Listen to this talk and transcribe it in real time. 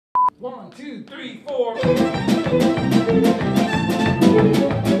1, 2, 3, 4.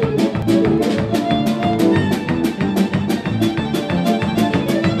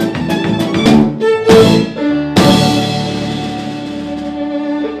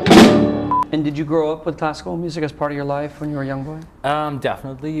 And did you grow up with classical music as part of your life when you were a young boy?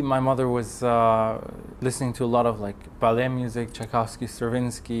 Definitely. My mother was listening to a lot of like ballet music, Tchaikovsky,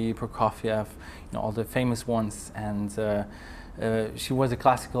 Stravinsky, Prokofiev, all the famous ones. And she was a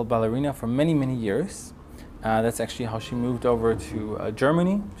classical ballerina for many, many years. That's actually how she moved over to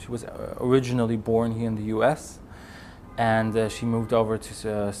Germany. She was originally born here in the US. And she moved over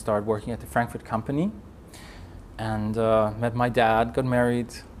to start working at the Frankfurt company. And met my dad, got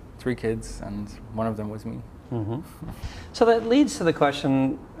married, 3 kids, and one of them was me. Mm-hmm. So that leads to the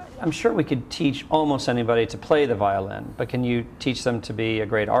question, I'm sure we could teach almost anybody to play the violin, but can you teach them to be a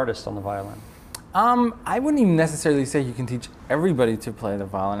great artist on the violin? I wouldn't even necessarily say you can teach everybody to play the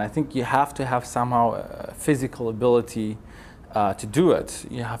violin. I think you have to have somehow a physical ability to do it.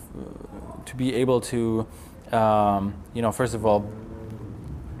 You have to be able to, first of all,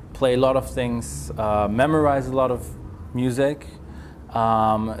 play a lot of things, memorize a lot of music.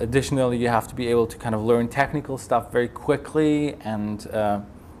 Additionally, you have to be able to kind of learn technical stuff very quickly, and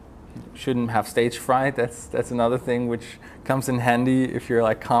shouldn't have stage fright. That's another thing which comes in handy if you're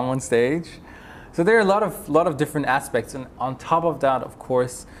like calm on stage. So there are a lot of different aspects, and on top of that, of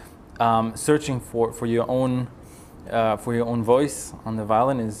course, searching for your own voice on the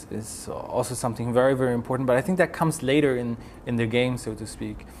violin is also something very, very important. But I think that comes later in the game, so to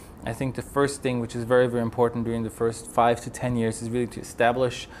speak. I think the first thing, which is very, very important during the first 5 to 10 years, is really to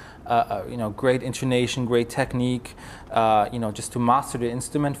establish, great intonation, great technique, just to master the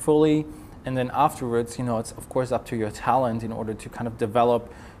instrument fully. And then afterwards, it's of course up to your talent in order to kind of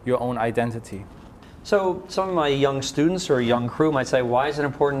develop your own identity. So some of my young students or young crew might say, why is it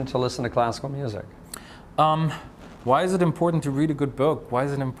important to listen to classical music? Why is it important to read a good book? Why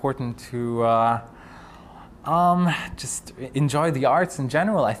is it important to just enjoy the arts in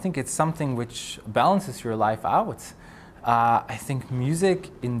general? I think it's something which balances your life out. I think music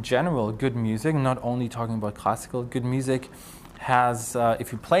in general, good music, not only talking about classical, good music has,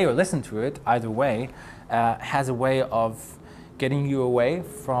 if you play or listen to it, either way, has a way of getting you away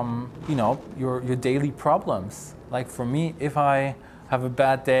from, your daily problems. Like for me, if I have a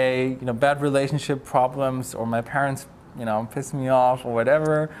bad day, bad relationship problems, or my parents piss me off or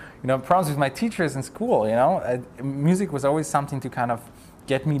whatever, problems with my teachers in school, music was always something to kind of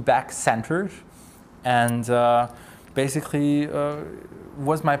get me back centered, and basically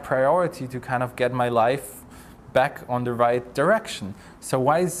was my priority to kind of get my life back on the right direction. So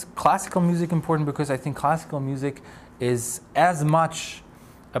why is classical music important? Because I think classical music is as much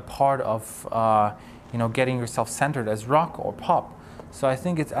a part of getting yourself centered as rock or pop. So I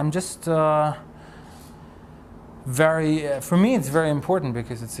think I'm just for me, it's very important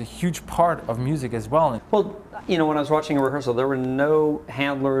because it's a huge part of music as well. Well, when I was watching a rehearsal, there were no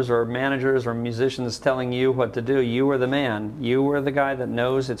handlers or managers or musicians telling you what to do. You were the man. You were the guy that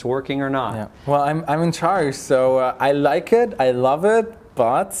knows it's working or not. Yeah. Well, I'm in charge, so I like it, I love it,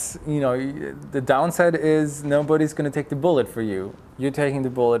 but the downside is nobody's going to take the bullet for you. You're taking the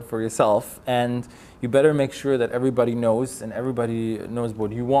bullet for yourself, and you better make sure that everybody knows, and everybody knows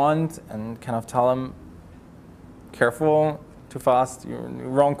what you want, and kind of tell them, careful, too fast, you're in the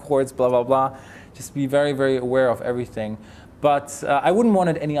wrong chords, blah, blah, blah. Just be very, very aware of everything. But I wouldn't want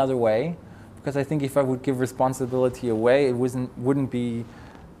it any other way, because I think if I would give responsibility away, it wouldn't be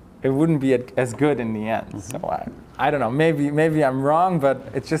as good in the end. Mm-hmm. So I don't know, maybe I'm wrong, but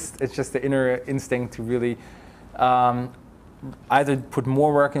it's just the inner instinct to really either put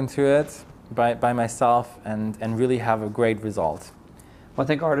more work into it by myself and really have a great result. Well, I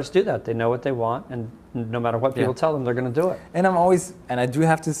think artists do that. They know what they want, and no matter what people tell them, they're going to do it. And I do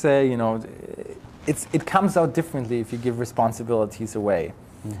have to say, it comes out differently if you give responsibilities away.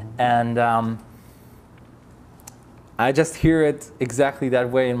 Mm-hmm. And I just hear it exactly that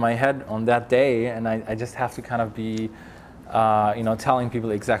way in my head on that day, and I just have to kind of be, telling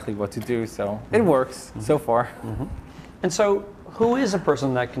people exactly what to do. So it works so far. Mm-hmm. And so, who is a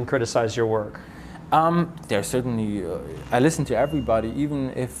person that can criticize your work? There's certainly, I listen to everybody,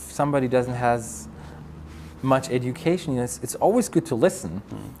 even if somebody doesn't has much education. It's always good to listen.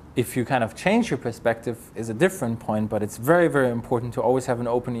 Mm. If you kind of change your perspective is a different point, but it's very, very important to always have an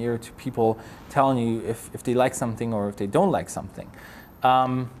open ear to people telling you if they like something or if they don't like something.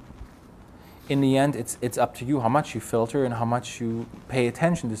 In the end, it's up to you how much you filter and how much you pay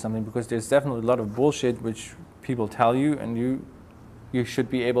attention to something, because there's definitely a lot of bullshit which people tell you, and you should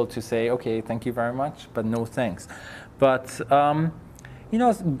be able to say, okay, thank you very much, but no thanks. But You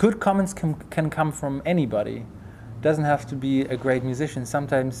know, good comments can come from anybody. Doesn't have to be a great musician.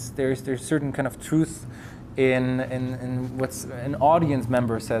 Sometimes there's certain kind of truth in what's an audience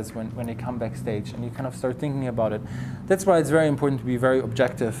member says when they come backstage, and you kind of start thinking about it. That's why it's very important to be very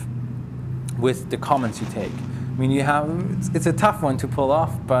objective with the comments you take. I mean, it's a tough one to pull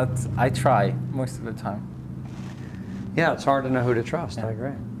off, but I try most of the time. Yeah, it's hard to know who to trust. Yeah. I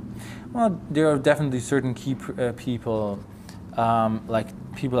agree. Well, there are definitely certain key people, like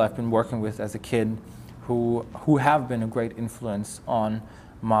people I've been working with as a kid, who have been a great influence on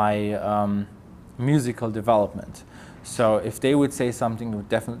my musical development. So if they would say something, it would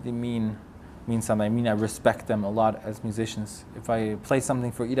definitely mean something. I mean, I respect them a lot as musicians. If I play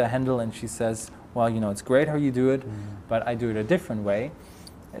something for Ida Händel and she says, well, you know, it's great how you do it, but I do it a different way,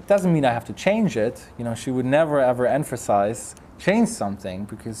 it doesn't mean I have to change it. You know, she would never ever emphasize change something,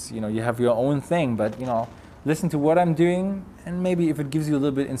 because, you know, you have your own thing, but, you know, listen to what I'm doing, and maybe if it gives you a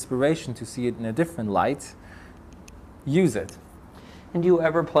little bit of inspiration to see it in a different light, use it. And do you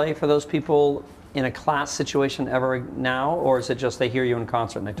ever play for those people in a class situation ever now, or is it just they hear you in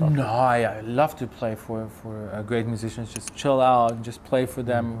concert and they talk to you? No, I love to play for great musicians. Just chill out and just play for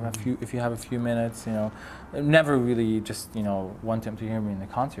them if you have a few minutes. You know, never really just, you know, want them to hear me in the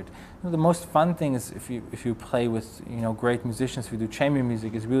concert. You know, the most fun thing is if you play with, you know, great musicians who do chamber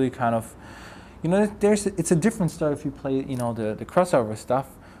music, is really kind of, you know, it's a different style if you play, you know, the crossover stuff,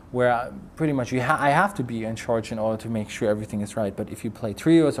 where pretty much I have to be in charge in order to make sure everything is right. But if you play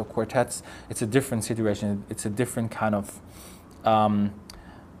trios or quartets, it's a different situation. It's a different kind of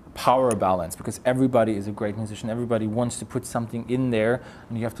power balance, because everybody is a great musician. Everybody wants to put something in there,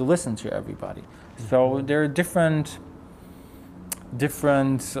 and you have to listen to everybody. So there are different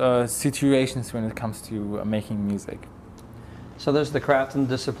situations when it comes to making music. So there's the craft and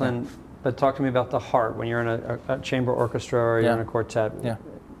discipline, but talk to me about the heart. When you're in a chamber orchestra or you're in a quartet,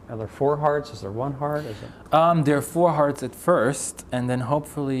 are there 4 hearts? Is there 1 heart? Is it? There are 4 hearts at first, and then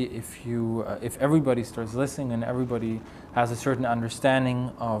hopefully if everybody starts listening and everybody has a certain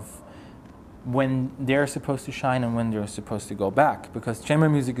understanding of when they're supposed to shine and when they're supposed to go back, because chamber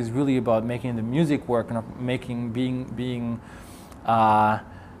music is really about making the music work and being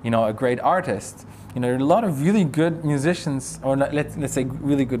you know, a great artist. You know, there are a lot of really good musicians, or let's say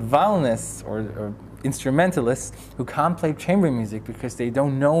really good violinists or instrumentalists, who can't play chamber music because they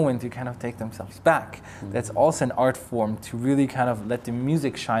don't know when to kind of take themselves back. That's also an art form, to really kind of let the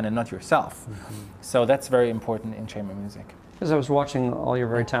music shine and not yourself. So that's very important in chamber music. Because I was watching all your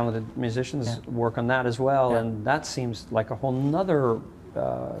very talented musicians work on that as well, and that seems like a whole nother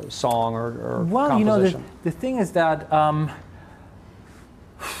song or well, composition. You know, the thing is that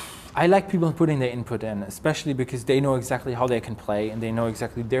I like people putting their input in, especially because they know exactly how they can play and they know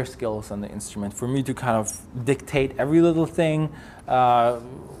exactly their skills on the instrument. For me to kind of dictate every little thing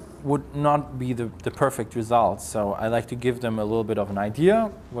would not be the perfect result. So I like to give them a little bit of an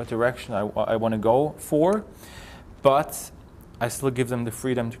idea what direction I want to go for, but I still give them the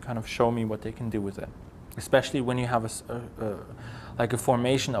freedom to kind of show me what they can do with it. Especially when you have like a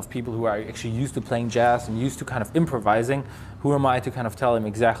formation of people who are actually used to playing jazz and used to kind of improvising. Who am I to kind of tell them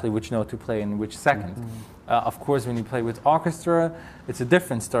exactly which note to play in which second? Of course, when you play with orchestra, it's a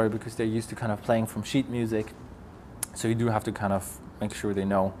different story, because they're used to kind of playing from sheet music. So you do have to kind of make sure they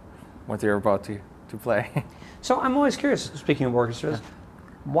know what they're about to play. So I'm always curious, speaking of orchestras,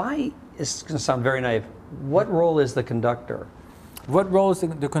 why, it's going to sound very naive, what role is the conductor? What role is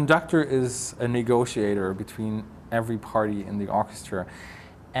the conductor? Is a negotiator between every party in the orchestra,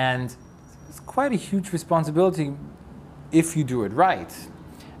 and it's quite a huge responsibility if you do it right.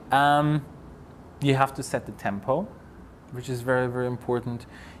 You have to set the tempo, which is very, very important.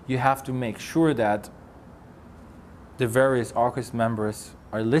 You have to make sure that the various orchestra members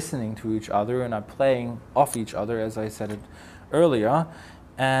are listening to each other and are playing off each other, as I said it earlier.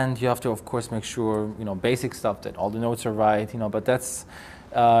 And you have to, of course, make sure, you know, basic stuff, that all the notes are right, you know, but that's,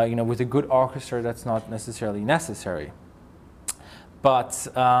 you know, with a good orchestra, that's not necessarily necessary. But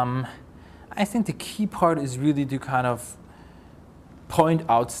I think the key part is really to kind of point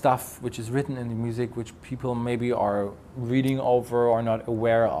out stuff which is written in the music, which people maybe are reading over or not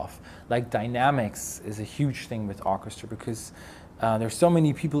aware of. Like dynamics is a huge thing with orchestra, because there's so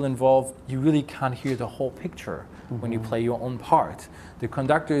many people involved, you really can't hear the whole picture when you play your own part. The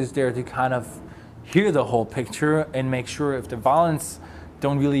conductor is there to kind of hear the whole picture and make sure if the violins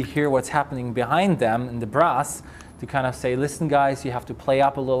don't really hear what's happening behind them in the brass, to kind of say, listen guys, you have to play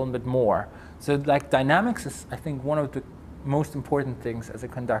up a little bit more. So like dynamics is, I think, one of the most important things as a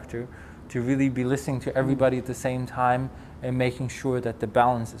conductor, to really be listening to everybody at the same time and making sure that the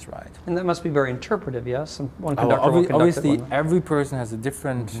balance is right. And that must be very interpretive, yes? And one conductor will conduct obviously, it, every person has a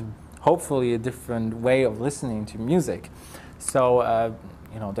different, hopefully a different way of listening to music. So,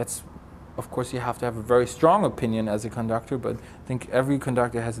 you know, that's, of course, you have to have a very strong opinion as a conductor, but I think every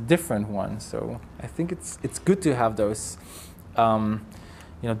conductor has a different one. So I think it's good to have those, you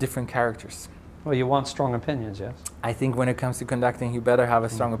know, different characters. Well, you want strong opinions, yes? I think when it comes to conducting, you better have a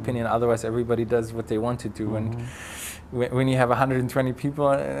strong opinion, otherwise everybody does what they want to do. And when you have 120 people,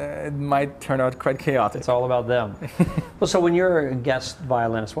 it might turn out quite chaotic. It's all about them. Well, so when you're a guest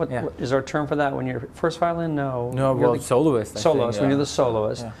violinist, what is there a term for that? When you're first violin? No. No, well, soloist. Soloist. When you're the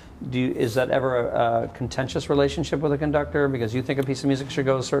soloist, is that ever a contentious relationship with a conductor because you think a piece of music should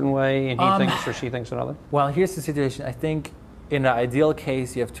go a certain way and he thinks or she thinks another? Well, here's the situation. I think in an ideal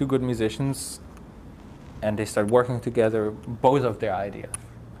case, you have two good musicians, and they start working together, both of their ideas.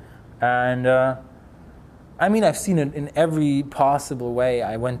 And I mean, I've seen it in every possible way.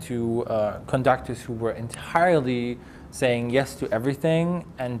 I went to conductors who were entirely saying yes to everything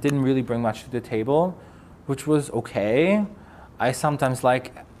and didn't really bring much to the table, which was okay. I sometimes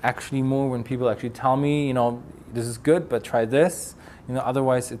like actually more when people actually tell me, you know, this is good, but try this. You know,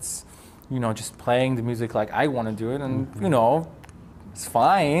 otherwise it's, you know, just playing the music like I want to do it, and you know, it's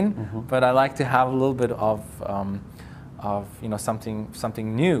fine, but I like to have a little bit of you know,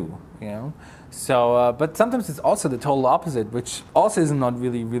 something new, you know. So, but sometimes it's also the total opposite, which also is not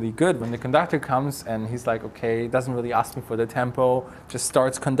really good. When the conductor comes and he's like, okay, doesn't really ask me for the tempo, just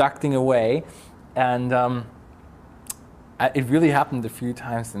starts conducting away, and it really happened a few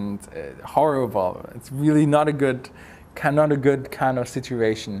times, and horrible. It's really not a good kind of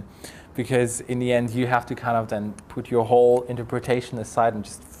situation. Because in the end, you have to kind of then put your whole interpretation aside and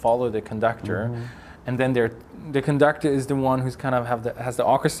just follow the conductor, and then the conductor is the one who's kind of has the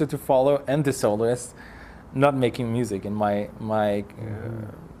orchestra to follow and the soloist, not making music in my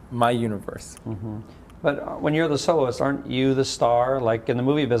universe. But when you're the soloist, aren't you the star? Like in the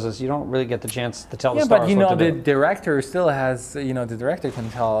movie business, you don't really get the chance to tell the stars but you what know, to the do. director still has, you know, the director can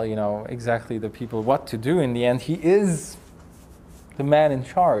tell, you know, exactly the people what to do. In the end, he is the man in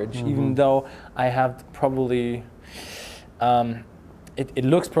charge, even though I have probably, it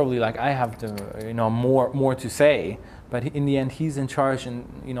looks probably like I have the, you know, more to say, but in the end he's in charge, and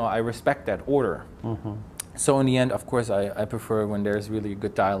you know, I respect that order. So in the end, of course, I prefer when there's really a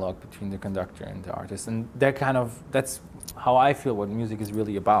good dialogue between the conductor and the artist, and that's how I feel what music is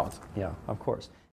really about. Yeah, of course.